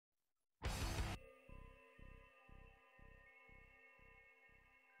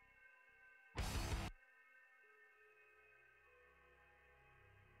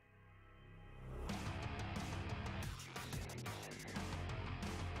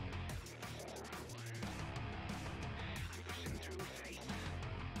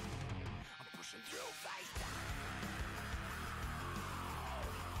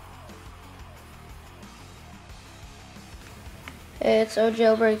Hey, it's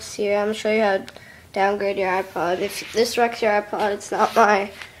oJaiiLBreaKz here. I'm going to show you how to downgrade your iPod. If this wrecks your iPod, it's not my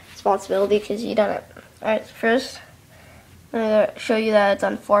responsibility because you done it. Alright, so first, I'm going to show you that it's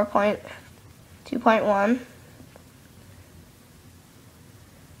on 4.2.1.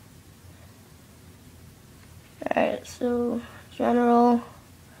 Alright, so general,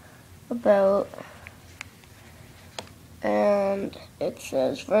 about, and it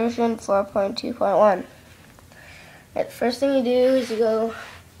says version 4.2.1. The first thing you do is you go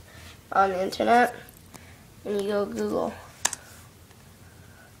on the internet and you go Google.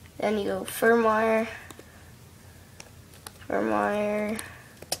 Then you go firmware,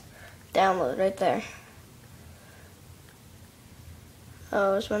 download right there.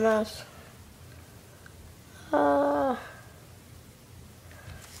 Oh, where's my mouse? Alright,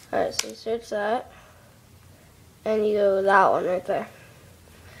 so you search that and you go that one right there.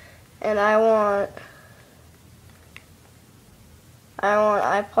 And I want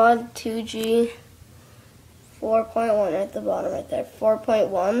iPod 2G 4.1 at the bottom right there,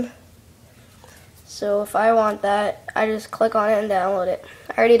 4.1. So if I want that, I just click on it and download it.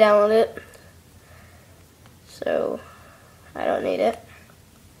 I already downloaded it, so I don't need it.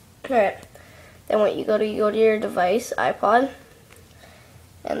 Alright, then what you go to your device, iPod,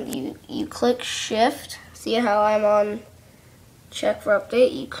 and you click Shift. See how I'm on check for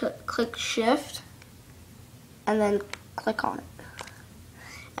update? You click Shift, and then click on it.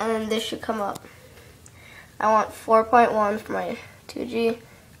 And then this should come up. I want 4.1 for my 2G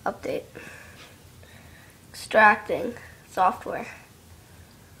update. Extracting software.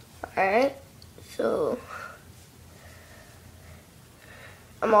 Alright, so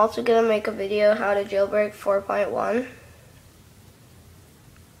I'm also going to make a video how to jailbreak 4.1.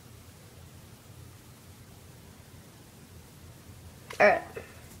 Alright,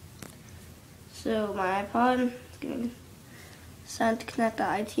 so my iPod is going to sound to connect to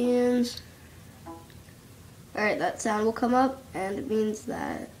iTunes. Alright, that sound will come up and it means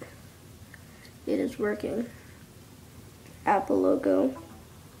that it is working. Apple logo.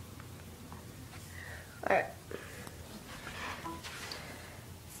 Alright.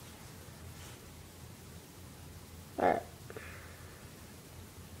 Alright.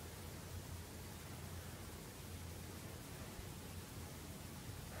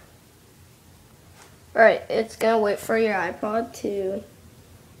 Alright, it's gonna wait for your iPod to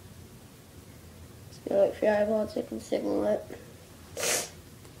so you can signal it.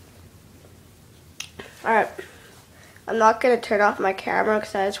 Alright, I'm not going to turn off my camera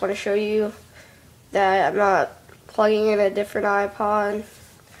because I just want to show you that I'm not plugging in a different iPod,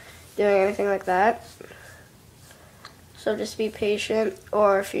 doing anything like that. So just be patient,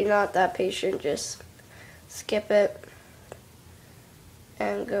 or if you're not that patient, just skip it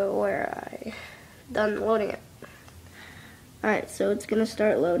and go where I done loading it. Alright, so it's going to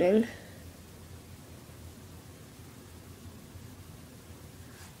start loading.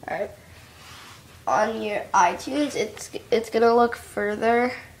 Alright, on your iTunes, it's gonna look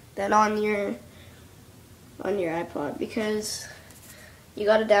further than on your iPod because you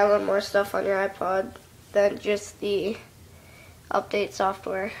gotta download more stuff on your iPod than just the update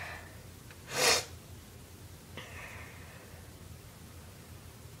software.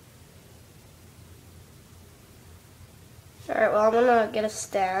 Alright, well I'm gonna get a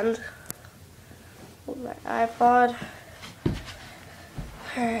stand with my iPod.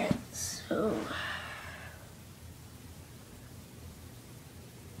 Alright, so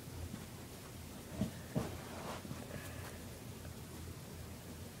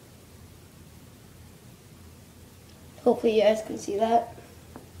hopefully you guys can see that.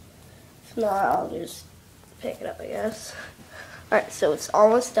 If not, I'll just pick it up, I guess. Alright, so it's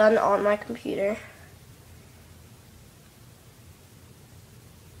almost done on my computer.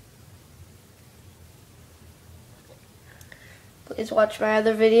 Please watch my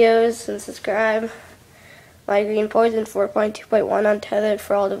other videos and subscribe. My Green Poison 4.2.1 Untethered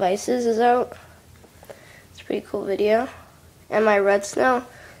for all devices is out. It's a pretty cool video. And my Red Snow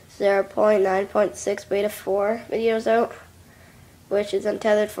 0.9.6 Beta 4 video is out, which is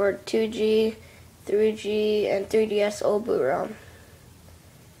untethered for 2G, 3G, and 3DS old boot ROM.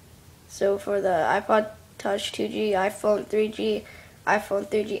 So for the iPod Touch 2G, iPhone 3G, iPhone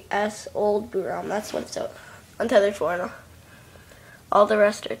 3GS old boot ROM, that's what it's out. Untethered for now. All the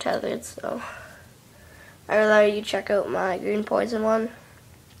rest are tethered, so I'd rather you check out my Green Poison one.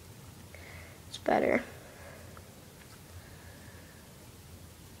 It's better.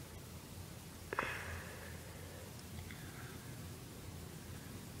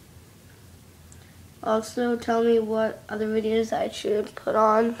 Also, tell me what other videos I should put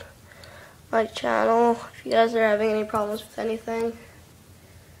on my channel. If you guys are having any problems with anything,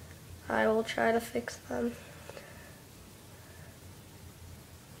 I will try to fix them.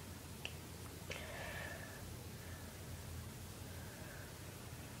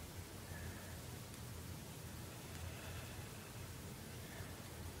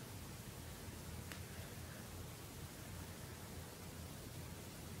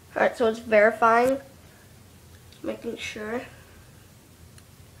 Alright, so it's verifying, making sure.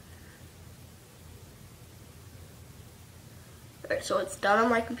 Alright, so it's done on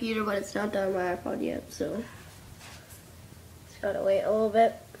my computer, but it's not done on my iPod yet, so just gotta wait a little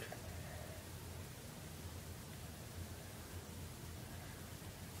bit.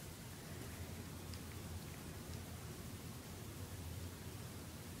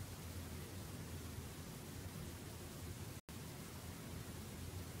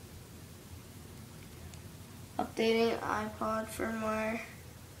 Updating iPod firmware.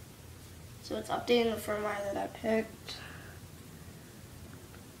 So it's updating the firmware that I picked.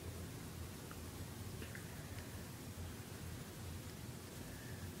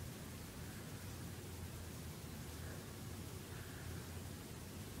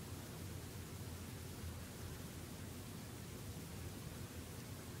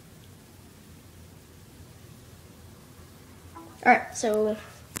 Alright, so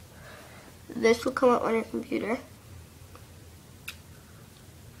this will come up on your computer.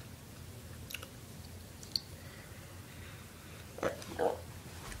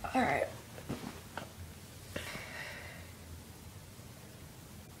 Alright.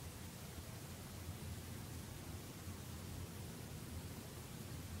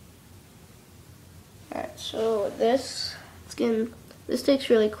 Alright, so this takes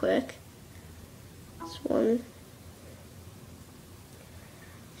really quick. This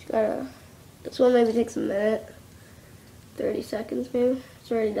one maybe takes a minute, 30 seconds maybe.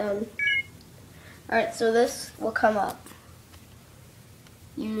 It's already done. Alright, so this will come up.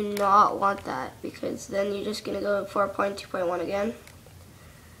 You do not want that, because then you're just going to go to 4.2.1 again.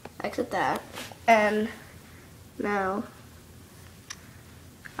 Exit that. And now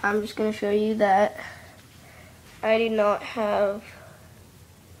I'm just going to show you that I do not have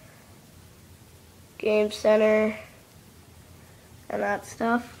Game Center and that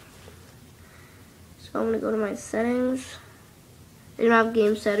stuff. So I'm going to go to my settings. I do not have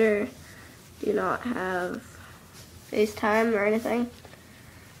Game Center, do not have FaceTime or anything.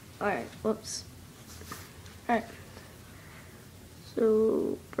 Alright, whoops. Alright.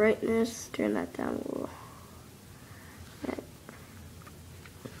 So brightness, turn that down a little. Alright.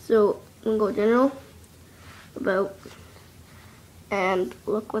 So I'm going to go general, about, and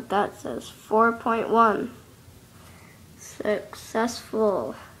look what that says, 4.1.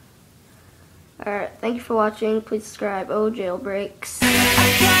 Successful. Alright, thank you for watching. Please subscribe. oJaiiLBreaKz.